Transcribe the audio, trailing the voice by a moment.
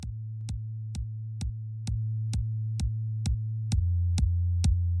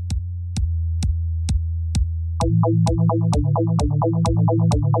Hello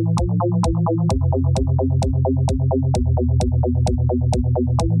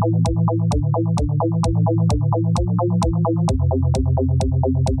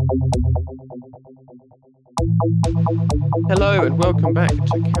and welcome back to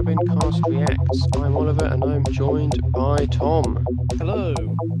Cabincast Reacts. I'm Oliver and I'm joined by Tom. Hello.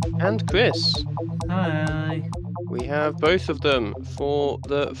 And Chris. Hi. We have both of them for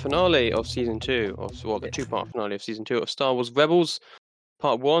the finale of Season 2, the two-part finale of Season 2 of Star Wars Rebels,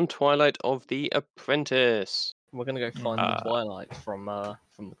 Part 1, Twilight of the Apprentice. We're gonna go find the Twilight from the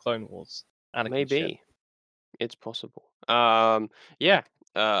Clone Wars. Anakin's Maybe. ship. It's possible. Ezra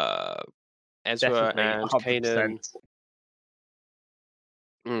Definitely, and 100%.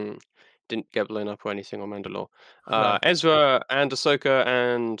 Kanan didn't get blown up or anything on Mandalore. No. Ezra and Ahsoka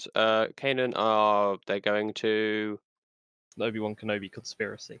and Kanan they're going to... Obi-Wan Kenobi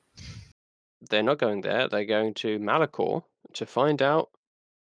conspiracy. They're not going there. They're going to Malachor to find out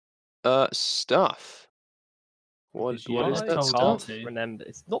stuff. What is I that told stuff? them to. Remember,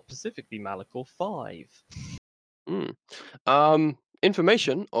 it's not specifically Malachor 5.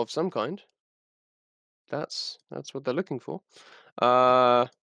 Information of some kind. That's what they're looking for.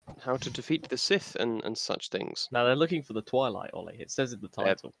 How to defeat the Sith and such things. Now they're looking for the Twilight, Ollie. It says in the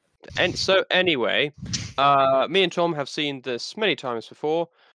title. And so anyway, me and Tom have seen this many times before.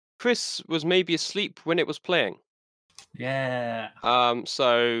 Chris was maybe asleep when it was playing. Yeah.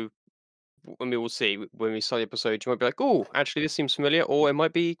 So I mean, we'll see when we start the episode. You might be like, "Oh, actually, this seems familiar," or it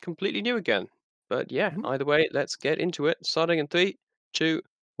might be completely new again. But yeah, either way, let's get into it. Starting in 3, 2,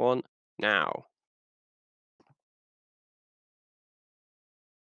 1, now.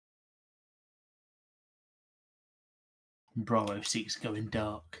 Bravo 6 going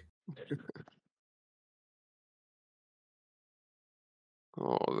dark.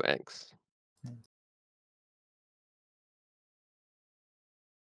 Oh, Rex.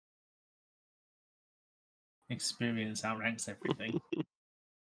 Experience outranks everything.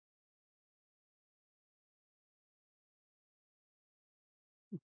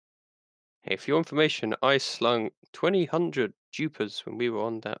 Hey, for your information, I slung 2,000 dupers when we were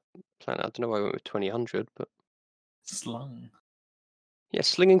on that planet. I don't know why I went with 2,000, but Slung. yeah,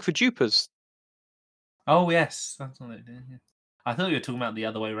 slinging for dupers. Oh, yes. That's what it did. Yeah. I thought you were talking about the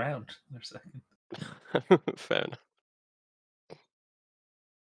other way around for a second. Fair enough.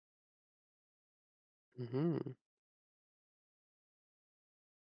 Mm-hmm.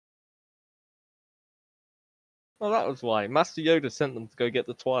 Well, that was why. Master Yoda sent them to go get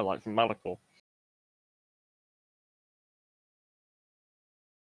the Twilight from Malachor.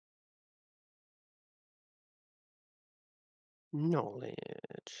 Knowledge.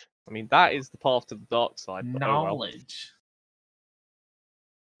 I mean, that is the path to the dark side. But Knowledge.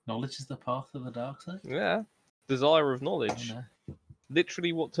 Knowledge is the path of the dark side? Yeah. Desire of knowledge. Oh, no.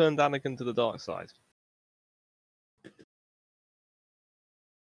 Literally what turned Anakin to the dark side.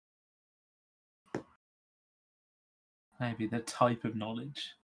 Maybe the type of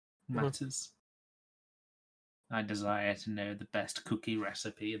knowledge matters. I desire to know the best cookie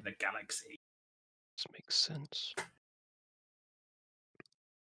recipe in the galaxy. This makes sense.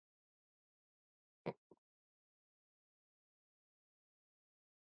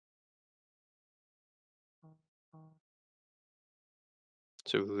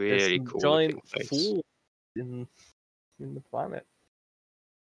 It's a really There's cool giant looking face. fall in the planet.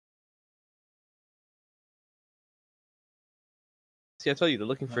 See, I tell you, they're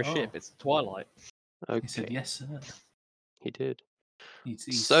looking for a ship. It's the Twilight. Okay. He said, yes, sir. He did.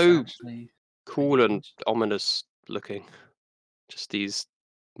 He's So actually cool and ominous looking. Just these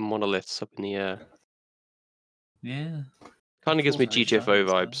monoliths up in the air. Yeah. Kind of gives me Feels like GTFO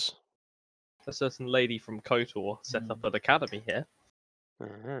giants, vibes. A certain lady from KOTOR set up an academy here.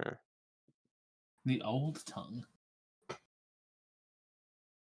 Uh-huh. The old tongue.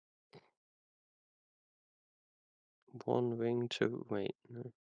 One ring to wait.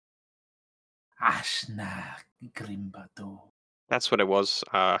 No. Ashna Grimbato. That's what it was.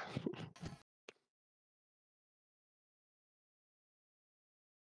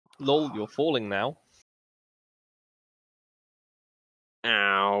 Lol, you're falling now.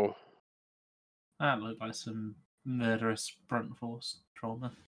 Ow. That looked like some murderous brunt force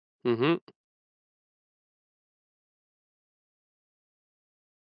trauma. Mm-hmm.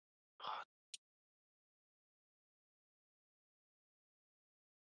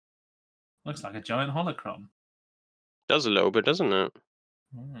 Looks like a giant holocron. Does a little bit, doesn't it?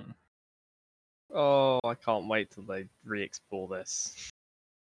 Mm. Oh, I can't wait till they re-explore this.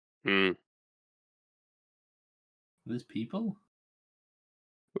 Hmm. There's people?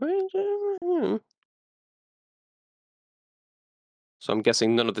 So I'm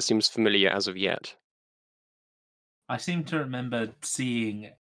guessing none of this seems familiar as of yet. I seem to remember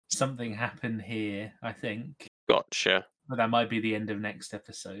seeing something happen here, I think. Gotcha. But that might be the end of next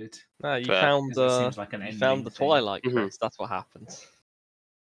episode. No, you Fair. found Because it seems like an you found ending the thing. Twilight, Mhm. Chris. That's what happened.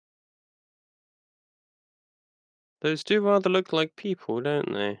 Those do rather look like people,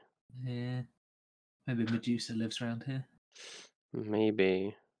 don't they? Yeah. Maybe Medusa lives around here.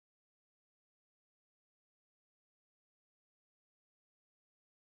 Maybe.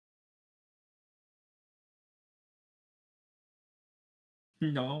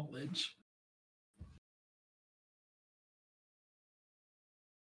 Knowledge.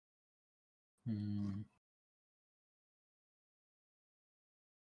 Hmm.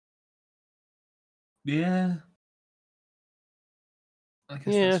 Yeah. I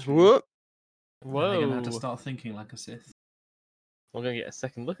guess Yeah. that's true. Whoop. And they're going to have to Whoa! start thinking like a Sith. We're gonna get a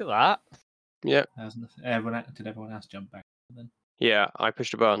second look at that. Yeah. Did everyone else jump back then? Yeah. I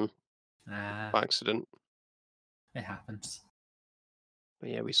pushed a button Ah, by accident. it happens. But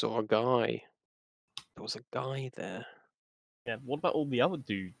yeah, we saw a guy. There was a guy there. Yeah. What about all the other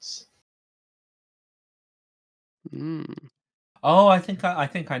dudes? Mm. Oh, I think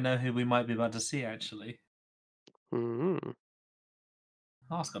I know who we might be about to see actually. Mm.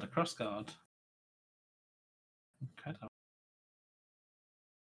 Oh, it's got a crossguard. Incredible.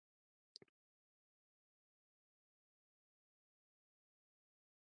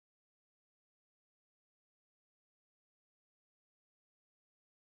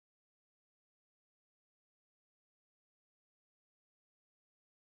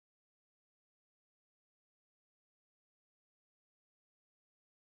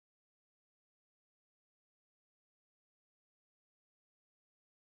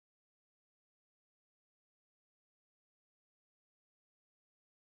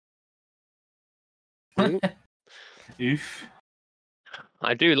 Ooh. Oof.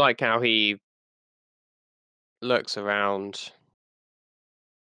 I do like how he lurks around.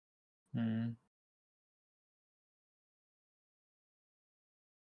 Hmm.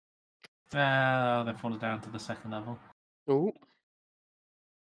 Oh, they've fallen down to the second level. Ooh.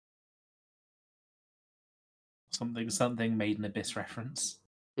 Something made an Abyss reference.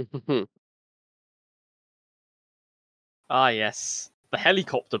 Ah, yes, the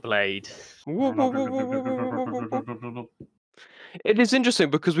helicopter blade. It is interesting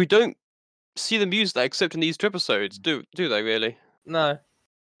because we don't see them use that except in these two episodes. Do they really? No,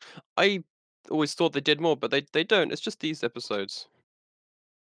 I always thought they did more, but they don't. It's just these episodes.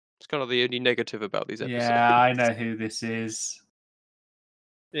 It's kind of the only negative about these episodes. Yeah, I know who this is.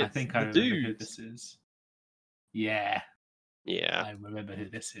 I it's think I the remember dude. who this is. Yeah, Yeah, I remember who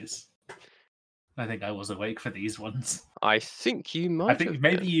this is. I think I was awake for these ones. I think you I might think have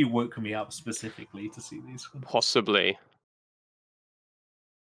maybe been. you woke me up specifically to see these ones. Possibly.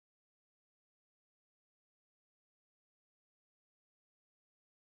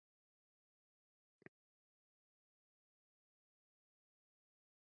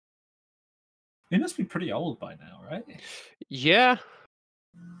 He must be pretty old by now, right? Yeah.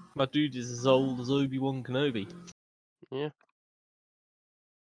 My dude is as old as Obi-Wan Kenobi. Yeah.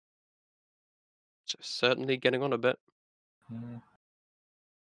 Just certainly getting on a bit. Yeah.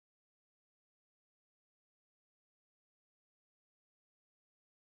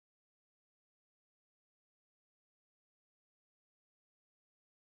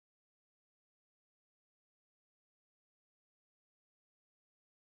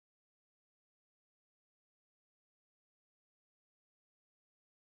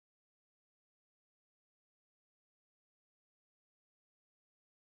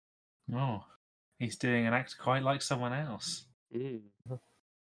 Oh, he's doing an act quite like someone else. Mm.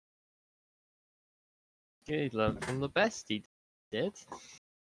 He learned from the best. He did.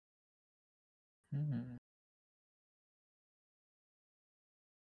 Hmm.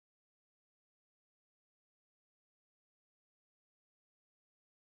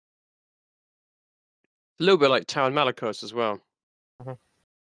 A little bit like Town Malakos as well. Mhm.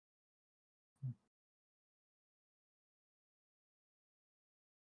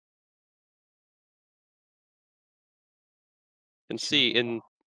 You can see in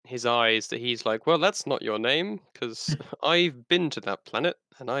his eyes that he's like, well, that's not your name, because I've been to that planet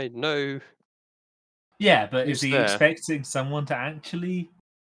and I know Yeah, but is who's he there. expecting someone to actually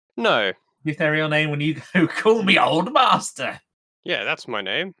No. give their real name when you go, call me old master? Yeah, that's my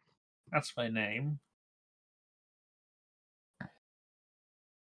name. That's my name.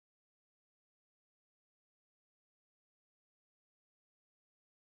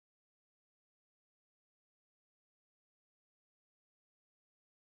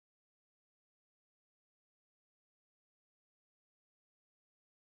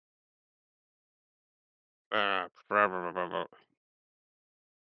 That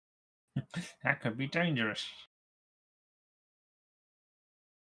could be dangerous.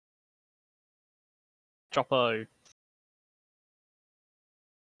 Choppo.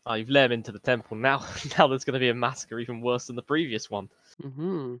 Oh, you've let him into the temple. Now now there's going to be a massacre even worse than the previous one.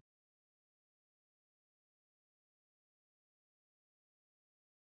 Mm-hmm.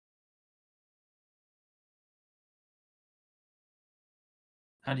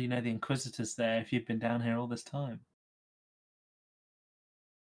 How do you know the Inquisitor's there if you've been down here all this time?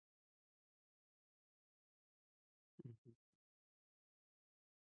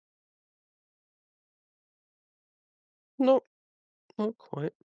 Not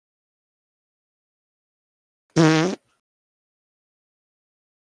quite.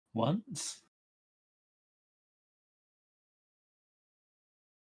 Once?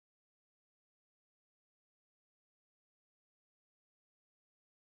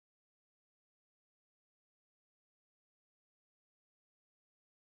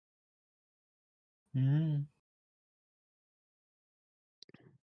 Mm.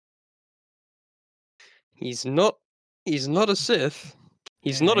 He's not. He's not a Sith.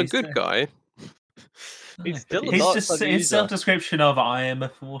 He's Yeah, not a he's good the... guy. He's But still a His dark just side his user. self-description of "I am a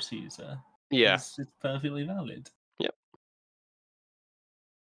Force user" Yeah. is perfectly valid. Yep.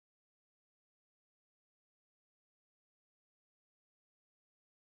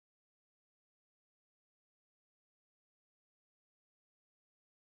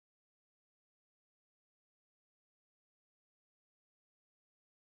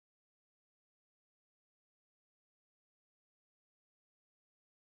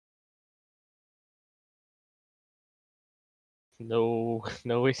 No,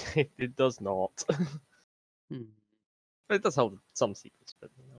 no, it does not. Hmm, It does hold some secrets,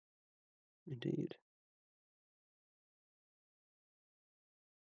 but indeed.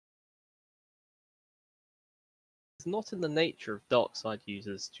 it's not in the nature of dark side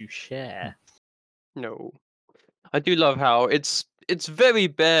users to share. No. I do love how it's very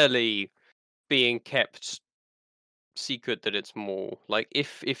barely being kept secret that it's more like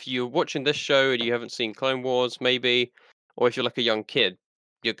if you're watching this show and you haven't seen Clone Wars, maybe, or if you're like a young kid,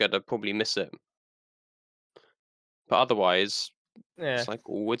 you're gonna probably miss it. But otherwise, Yeah, it's like,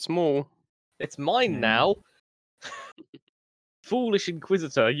 oh, it's more. it's mine Yeah. now. Foolish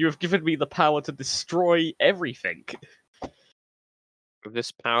Inquisitor, you have given me the power to destroy everything. With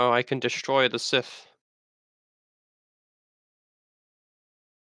this power, I can destroy the Sith.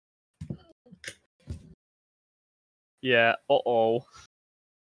 Yeah, uh-oh.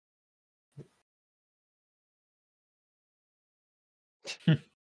 My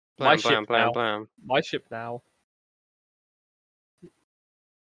Blam, ship blam, blam, now. blam. My ship now.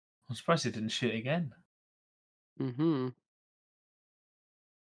 I'm surprised he didn't shoot again. Mm-hmm.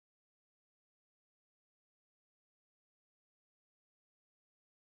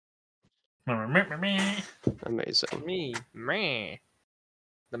 Amazing. Me, meh.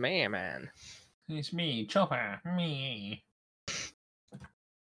 The man. It's me, Chopper. Me.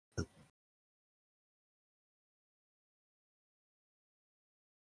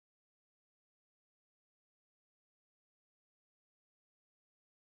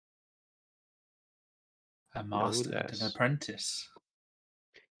 A No master and an less. apprentice.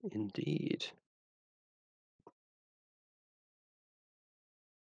 Indeed.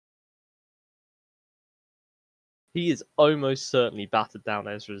 He is almost certainly battered down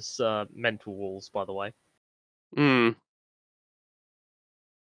Ezra's mental walls, by the way. Hmm.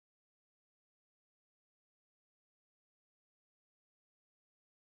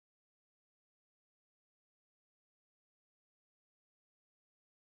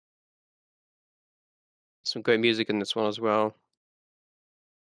 Some great music in this one as well.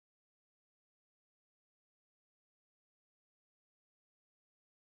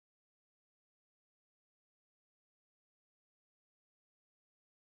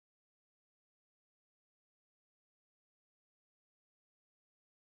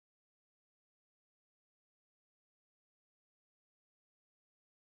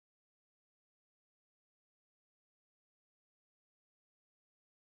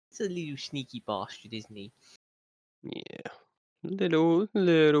 He's a little sneaky bastard, isn't he? Yeah. Little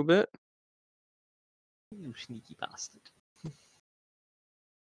bit. Little sneaky bastard.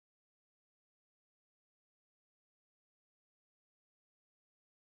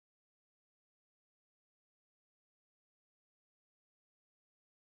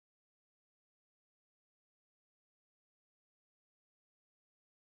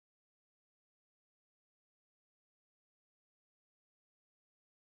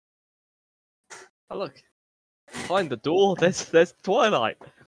 Oh look, behind the door, there's Twilight.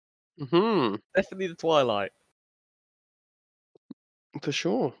 Hmm. Definitely the Twilight. For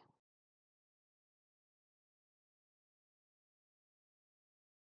sure.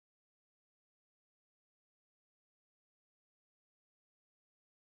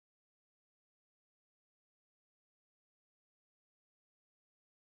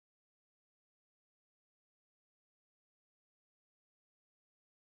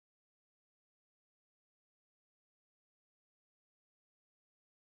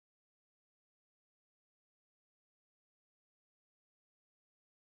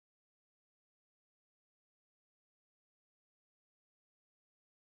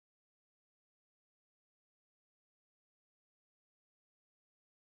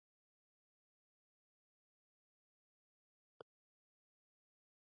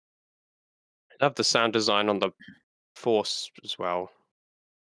 I love the sound design on the Force as well.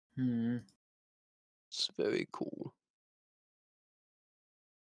 Hmm. It's very cool.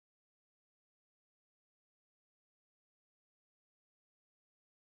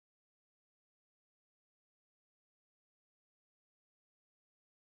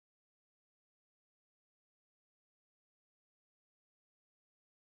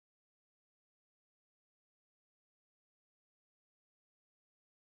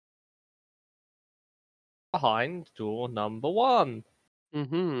 Behind door number 1.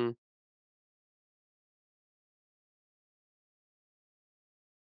 Mm-hmm.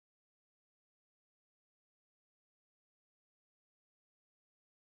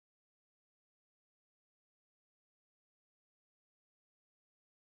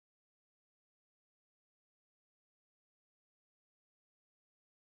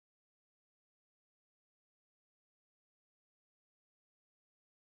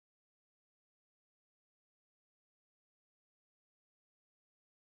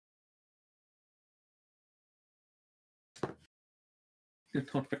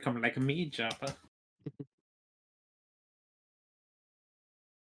 It's not become like me, Jabba.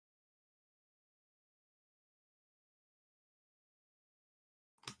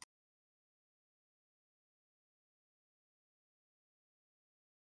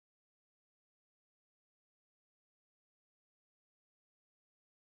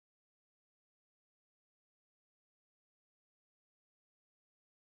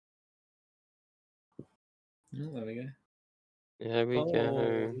 Oh, there we go. There we Oh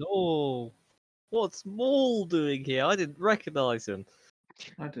go. no! What's Maul doing here? I didn't recognize him.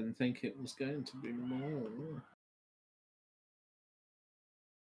 I didn't think it was going to be more.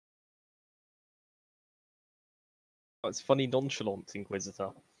 Oh, it's funny, nonchalant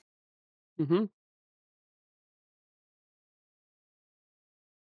Inquisitor. Mm-hmm.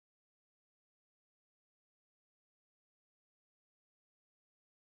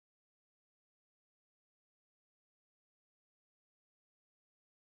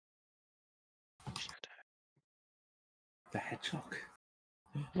 The hedgehog.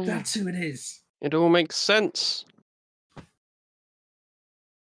 Mm. That's who it is. It all makes sense.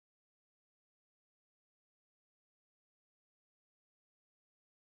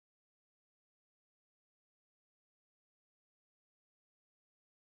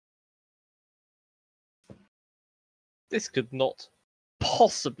 This could not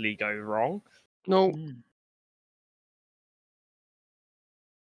possibly go wrong. No. Hmm.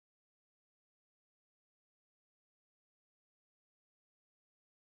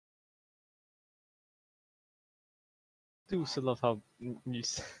 I do also love how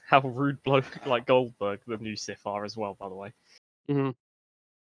how rude bloke like Goldberg the new Sith are as well. By the way, Mm-hmm.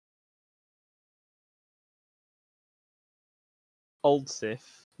 old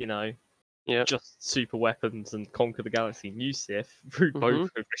Sith, Yeah. just super weapons and conquer the galaxy. New Sith, rude Mm-hmm.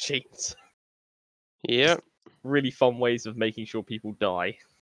 both with machines. Yeah. Really fun ways of making sure people die.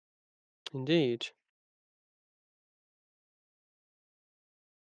 Indeed.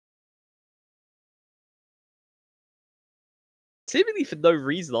 Seemingly for no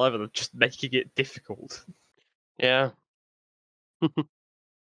reason either than just making it difficult. Yeah.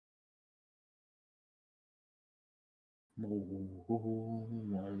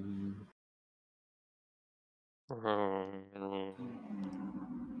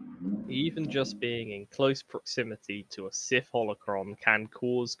 Even just being in close proximity to a Sith holocron can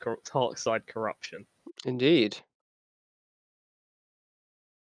cause dark side corruption. Indeed.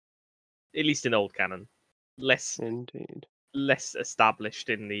 At least in old canon. Less Indeed. less established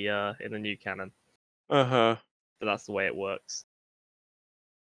in the new canon, Uh-huh. but that's the way it works.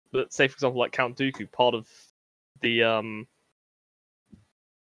 But say for example, like Count Dooku, the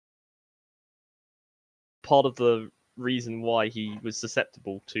part of the reason why he was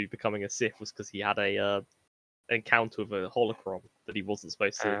susceptible to becoming a Sith was because he had a encounter with a holocron that he wasn't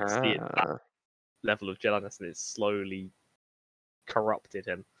supposed to see it that Ah, level of Jeliness, and it slowly corrupted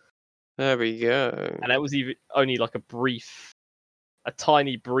him. there we go. And that was even only like a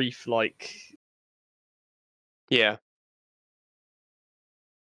tiny brief, like Yeah.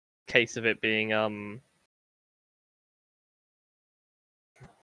 case of it being oh,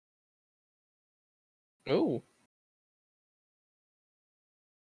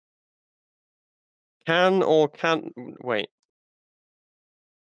 Can or can't wait.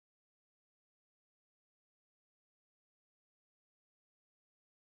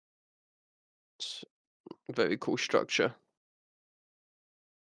 It's a very cool structure.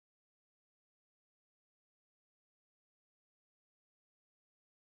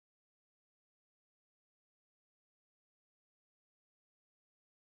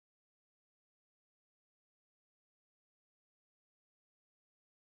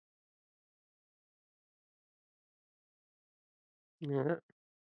 Yeah.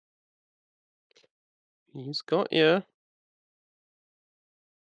 He's got you.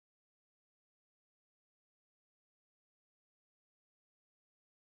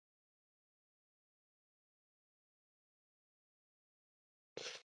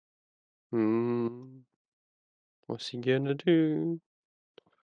 Hmm. What's he gonna do?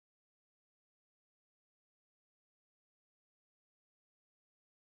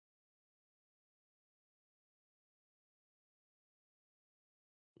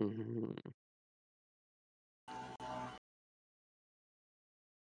 Mhm.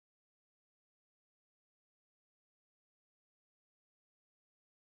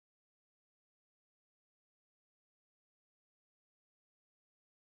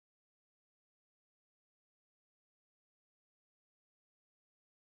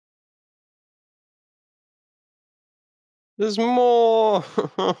 There's more!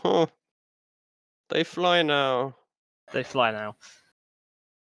 They fly now. they fly now.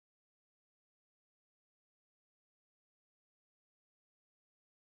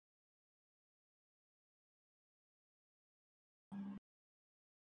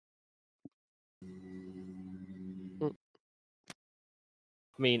 Mm,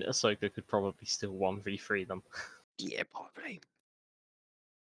 I mean, Ahsoka could probably still 1v3 them. yeah, probably.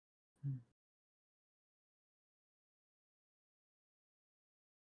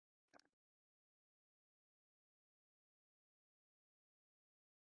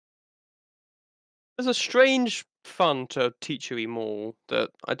 There's a strange fun to Teachery Mall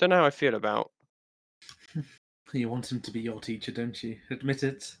that I don't know how I feel about. You want him to be your teacher, don't you? Admit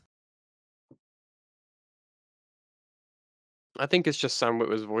it. I think it's just Sam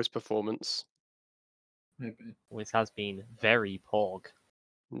Witwer's voice performance. Maybe. Always has been very pog.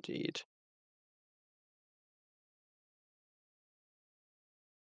 Indeed.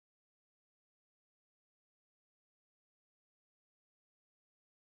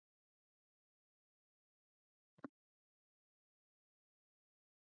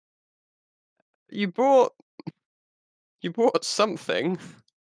 You brought something.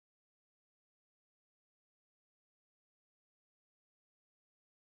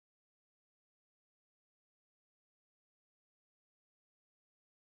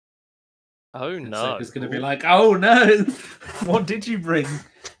 Oh And no! Ahsoka's going to be like, oh no! What did you bring?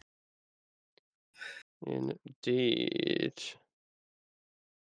 Indeed.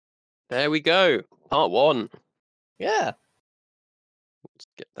 There we go. Part 1. Yeah. Let's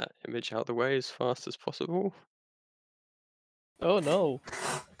get that image out of the way as fast as possible. Oh no!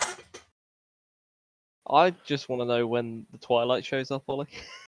 I just want to know when the Twilight shows up, Ollie.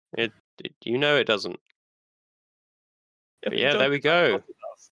 You know it doesn't. But You yeah, don't there we think that go. does, it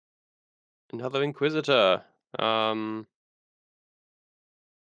does. Another Inquisitor. I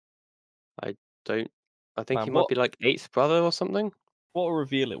don't. I think he Man, might be like 8th brother or something. what a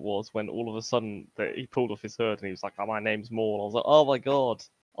reveal it was when all of a sudden that he pulled off his hood and he was like, "Oh, my name's Maul." I was like, "Oh my god,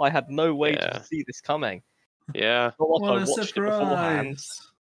 I had no way to Yeah. see this coming." Yeah. Not like What I a watched it beforehand.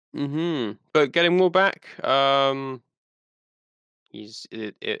 surprise! But getting Maul back.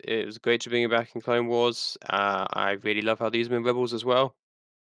 It was great to bring him back in Clone Wars. I really love how these been Rebels as well.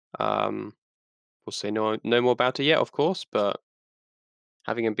 We'll say no more about it yet, of course, but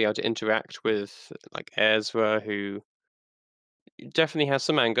having him be able to interact with like Ezra, who definitely has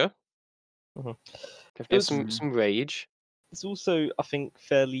some anger, Mhm. definitely It has was, some rage. it's also, I think,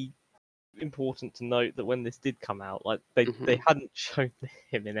 fairly important to note that when this did come out, like they Hmm. hadn't shown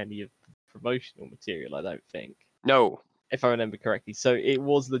him in any of the promotional material. I don't think, No, if I remember correctly. So it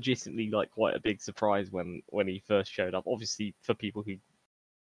was legitimately like quite a big surprise when he first showed up. Obviously, for people who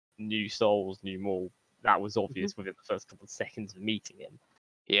knew Star Wars, knew Maul, that was Mhm. obvious within the first couple of seconds of meeting him.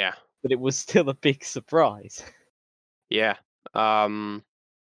 Yeah, But it was still a big surprise. yeah.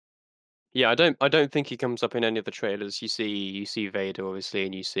 Yeah, I don't think he comes up in any of the trailers. You see Vader obviously,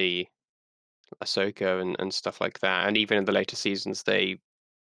 and you see Ahsoka and stuff like that. And even in the later seasons, they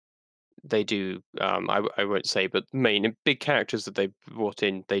do. I won't say, but main big characters that they brought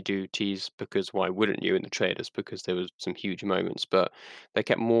in, they do tease because why wouldn't you in the trailers? Because there was some huge moments, but they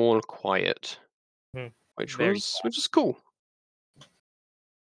kept more quiet, Hmm. which Very was cool.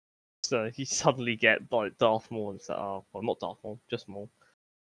 So you suddenly get like Darth Maul and it's like, oh, well, not Darth Maul, just Maul.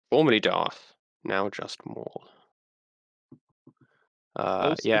 Formerly Darth, now just Maul. I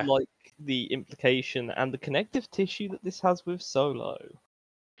also Yeah, like the implication and the connective tissue that this has with Solo,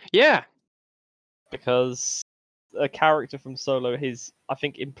 yeah. because a character from Solo, I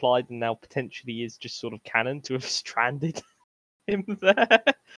think implied and now potentially is just sort of canon to have stranded him there.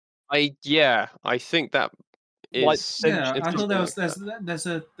 I think that Like, is Yeah, it's I thought something like that. there's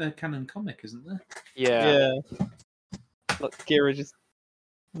a canon comic, isn't there? Yeah, yeah, but Kira just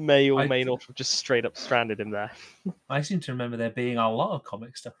may or I- may not have just straight up stranded him there. I seem to remember there being a lot of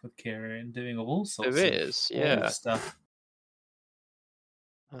comic stuff with Kira and doing all sorts there of is. all Yeah. stuff.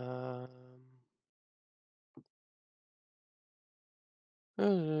 Um,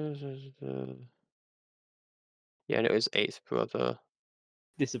 yeah, and it was Eighth Brother.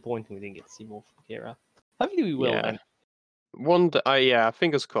 Disappointing we didn't get to see more from Kira. Hopefully we will Yeah, then. yeah.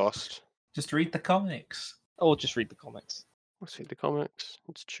 Fingers crossed. Just read the comics. Or just read the comics. We'll see the comics.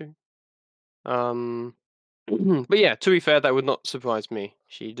 It's true. But yeah, to be fair, that would not surprise me.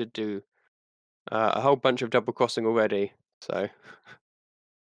 She did do a whole bunch of double crossing already, so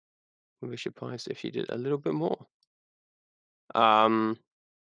we'll be surprised if she did a little bit more.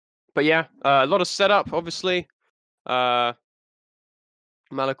 But yeah, a lot of setup, obviously. Malachor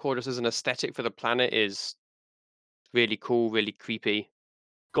just as an aesthetic for the planet is really cool, really creepy.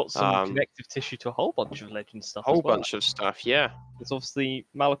 Got some A connective tissue to a whole bunch of legend stuff whole as well. bunch of stuff, yeah. There's obviously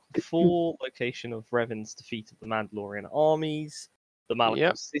Malachor 4, location of Revan's defeat of the Mandalorian armies. The Malachor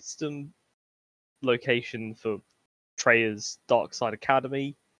Yep. system, location for Treyarch's Dark Side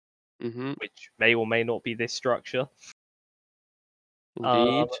Academy, Mm-hmm. which may or may not be this structure.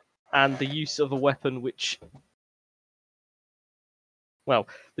 Indeed. And the use of a weapon which, well,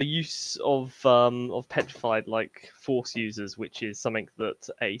 the use of petrified like force users, which is something that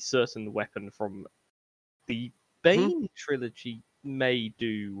a certain weapon from the Bane trilogy may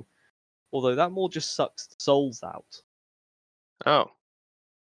do, although that more just sucks the souls out, Oh,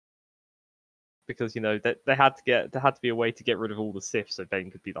 because you know they had to be a way to get rid of all the Sith, so Bane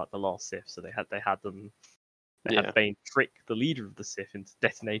could be like the last Sith. So they had yeah. Bane trick the leader of the Sith into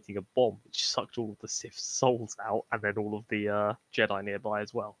detonating a bomb, which sucked all of the Sith's souls out, and then all of the Jedi nearby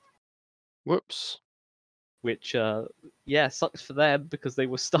as well. Whoops. Which, sucks for them because they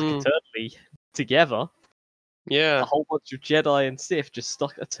were stuck Hmm. eternally together. Yeah, A whole bunch of Jedi and Sith just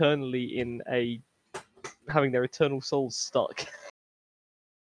stuck eternally in having their eternal souls stuck,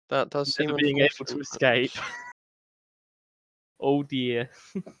 that does seem never being able to unfortunate. escape. Oh dear.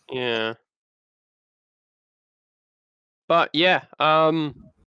 Yeah. But yeah,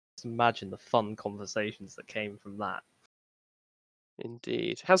 Just imagine the fun conversations that came from that.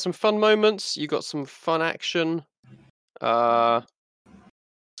 indeed. Has some fun moments. You got some fun action.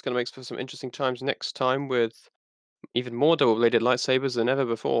 It's gonna make for some interesting times next time with even more double-bladed lightsabers than ever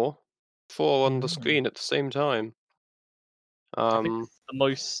before. 4 on the screen at the same time. I think it's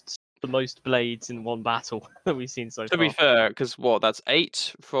the most blades in one battle that we've seen so To be far. fair, because that's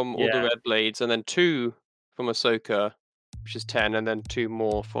 8 from all the Yeah. red blades, and then 2 from Ahsoka, which is 10, and then 2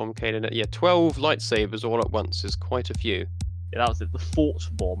 more from Kaden. Yeah, 12 lightsabers all at once is quite a few. Yeah, that was it. The Fort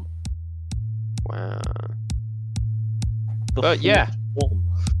Bomb. Wow. The But yeah. Fort Bomb.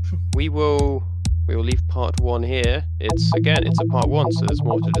 We will leave part 1 here. It's a part 1, so there's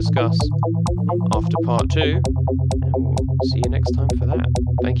more to discuss after part 2, and we'll see you next time for that.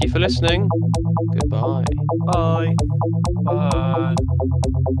 Thank you for listening. Goodbye. Bye. Bye.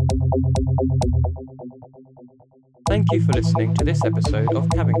 Thank you for listening to this episode of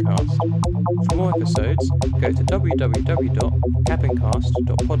Cabincast. For more episodes, go to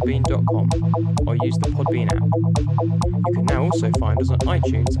www.cabincast.podbean.com or use the Podbean app. You can now also find us on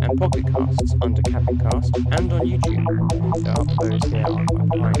iTunes and Pocket Casts under Cabincast and on YouTube. The uploads here are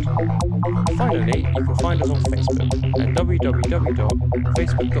quite behind. Finally, you can find us on Facebook at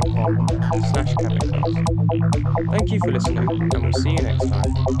www.facebook.com/Cabincast. Thank you for listening, and we'll see you next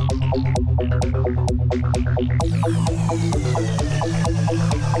time.